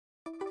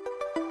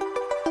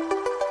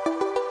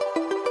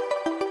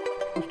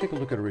take a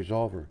look at a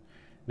resolver.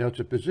 Now it's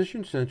a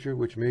position sensor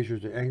which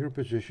measures the angular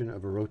position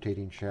of a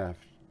rotating shaft.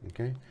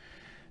 Okay.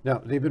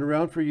 Now they've been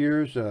around for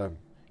years.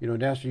 You know,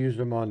 NASA used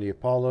them on the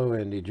Apollo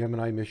and the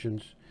Gemini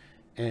missions,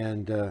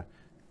 and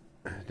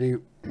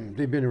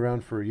they've been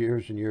around for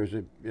years and years.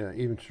 They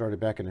even started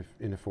back in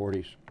the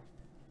 40s.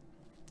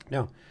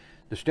 Now,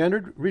 the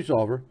standard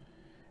resolver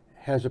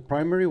has a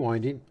primary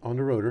winding on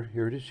the rotor.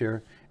 Here it is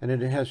here, and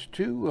then it has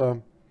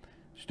two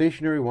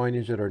stationary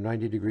windings that are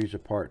 90 degrees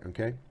apart.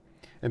 Okay,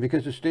 and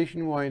because the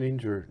station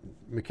windings are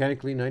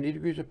mechanically 90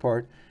 degrees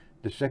apart,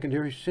 the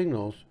secondary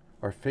signals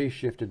are phase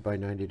shifted by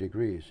 90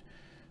 degrees.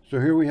 So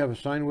here we have a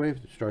sine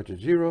wave that starts at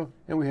 0,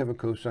 and we have a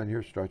cosine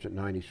here that starts at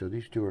 90. So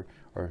these two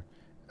are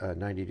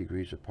 90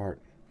 degrees apart.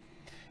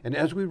 And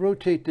as we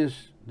rotate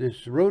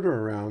this rotor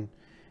around,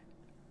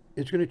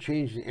 it's going to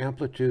change the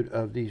amplitude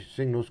of these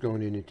signals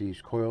going into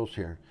these coils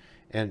here.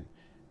 And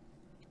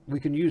we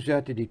can use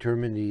that to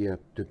determine the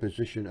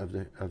position of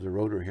the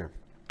rotor here.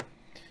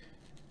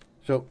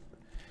 So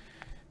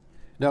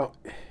now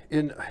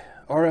in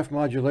RF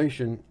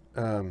modulation,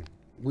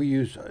 we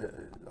use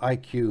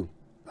IQ,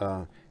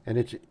 and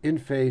it's in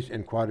phase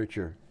and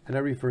quadrature, and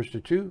that refers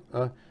to two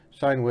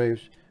sine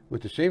waves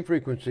with the same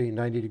frequency,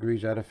 90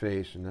 degrees out of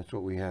phase, and that's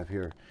what we have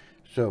here.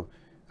 So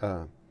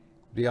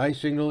the I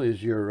signal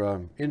is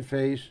your in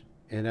phase,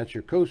 and that's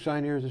your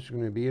cosine here. This is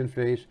going to be in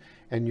phase,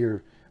 and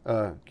your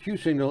Q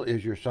signal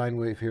is your sine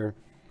wave here.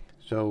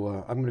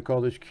 So I'm going to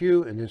call this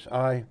Q and this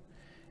I,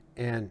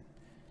 and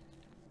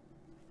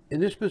in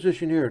this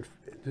position here,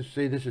 let's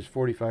say this is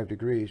 45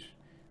 degrees.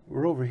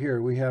 We're over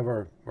here. We have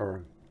our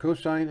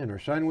cosine and our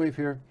sine wave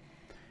here,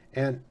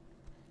 and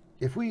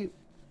if we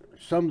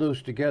sum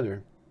those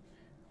together,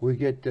 we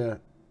get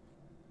a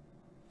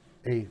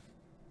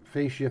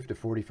phase shift of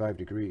 45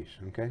 degrees.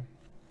 Okay,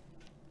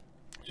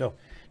 so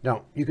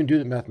now you can do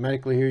that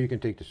mathematically here. You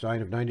can take the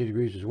sine of 90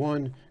 degrees as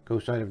 1,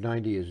 cosine of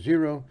 90 is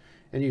 0,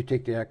 and you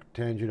take the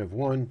tangent of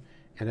 1,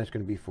 and that's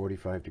going to be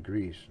 45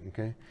 degrees.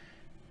 Okay,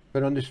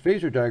 but on this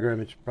phasor diagram,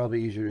 it's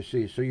probably easier to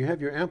see. So you have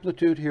your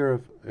amplitude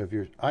here of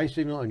your I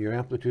signal and your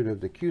amplitude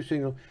of the Q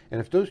signal. And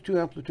if those two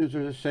amplitudes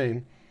are the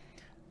same,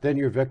 then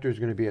your vector is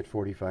going to be at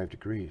 45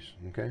 degrees.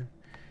 Okay.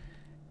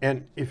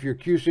 And if your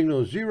Q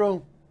signal is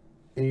 0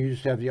 and you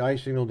just have the I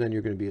signal, then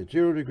you're going to be at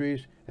 0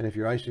 degrees. And if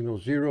your I signal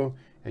is 0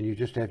 and you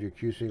just have your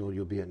Q signal,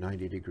 you'll be at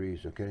 90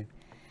 degrees. Okay.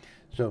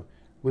 So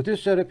with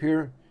this setup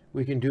here,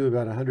 we can do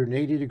about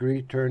 180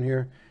 degree turn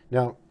here.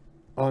 Now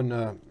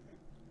on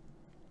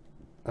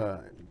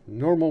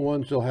normal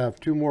ones, they'll have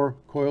two more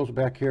coils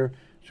back here,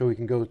 so we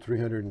can go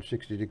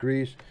 360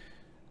 degrees.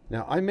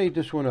 Now I made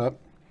this one up,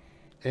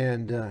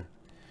 and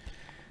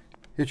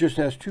it just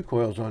has two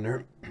coils on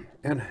there,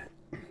 and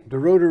the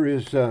rotor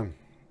is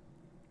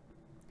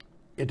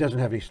it doesn't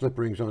have any slip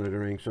rings on it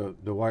or anything, so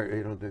the wire,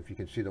 I don't know if you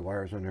can see the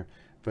wires on there,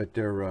 but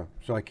they're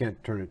so I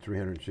can't turn it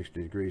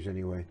 360 degrees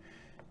anyway.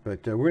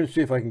 But we're going to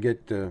see if I can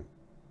get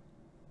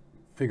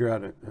figure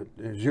out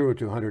a 0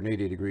 to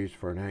 180 degrees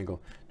for an angle.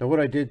 Now what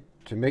I did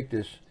to make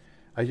this,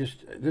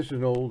 this is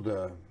an old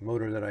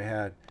motor that I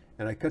had,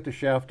 and I cut the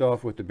shaft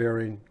off with the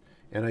bearing,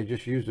 and I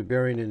just used the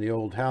bearing in the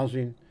old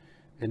housing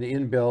and the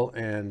end bell,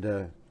 and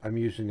I'm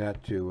using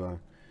that to,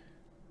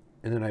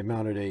 and then I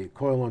mounted a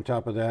coil on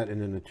top of that,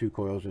 and then the two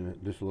coils in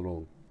this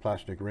little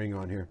plastic ring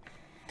on here.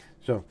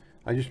 So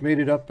I just made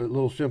it up, a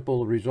little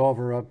simple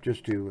resolver up,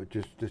 just to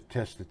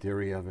test the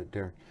theory of it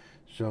there.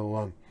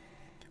 So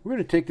we're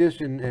going to take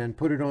this and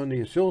put it on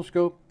the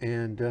oscilloscope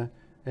and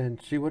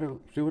see what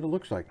it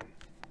looks like.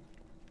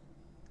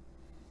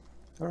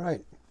 All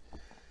right,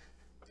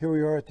 here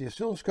we are at the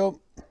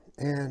oscilloscope,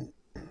 and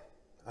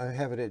I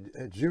have it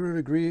at 0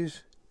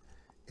 degrees,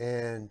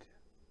 and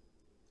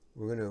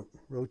we're going to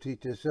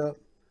rotate this up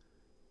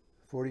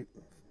 40,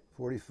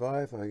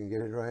 45, if I can get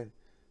it right,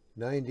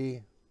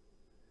 90,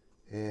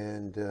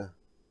 and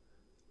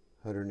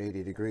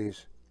 180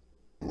 degrees.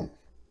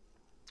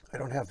 I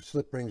don't have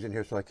slip rings in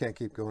here, so I can't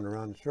keep going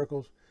around in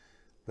circles,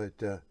 but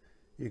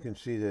you can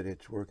see that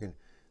it's working.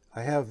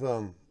 I have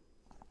 5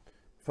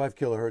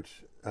 kilohertz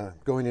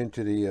going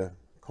into the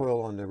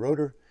coil on the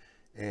rotor,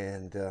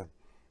 and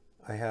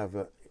I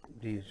have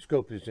the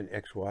scope is in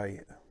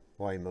XY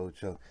mode,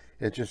 so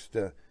it's just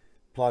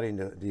plotting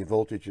the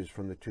voltages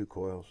from the two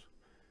coils.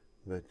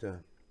 But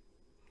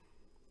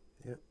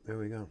yep, there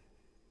we go.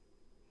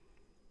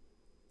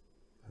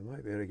 I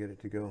might be able to get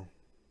it to go.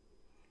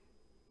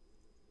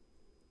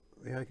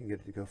 Yeah, I can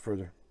get it to go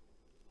further.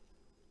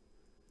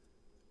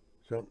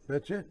 So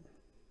that's it.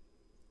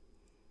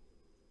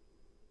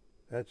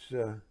 That's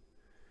a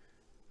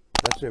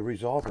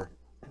resolver,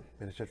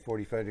 and it's at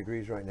 45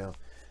 degrees right now.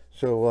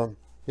 So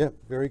yeah,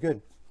 very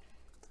good.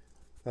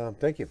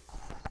 Thank you.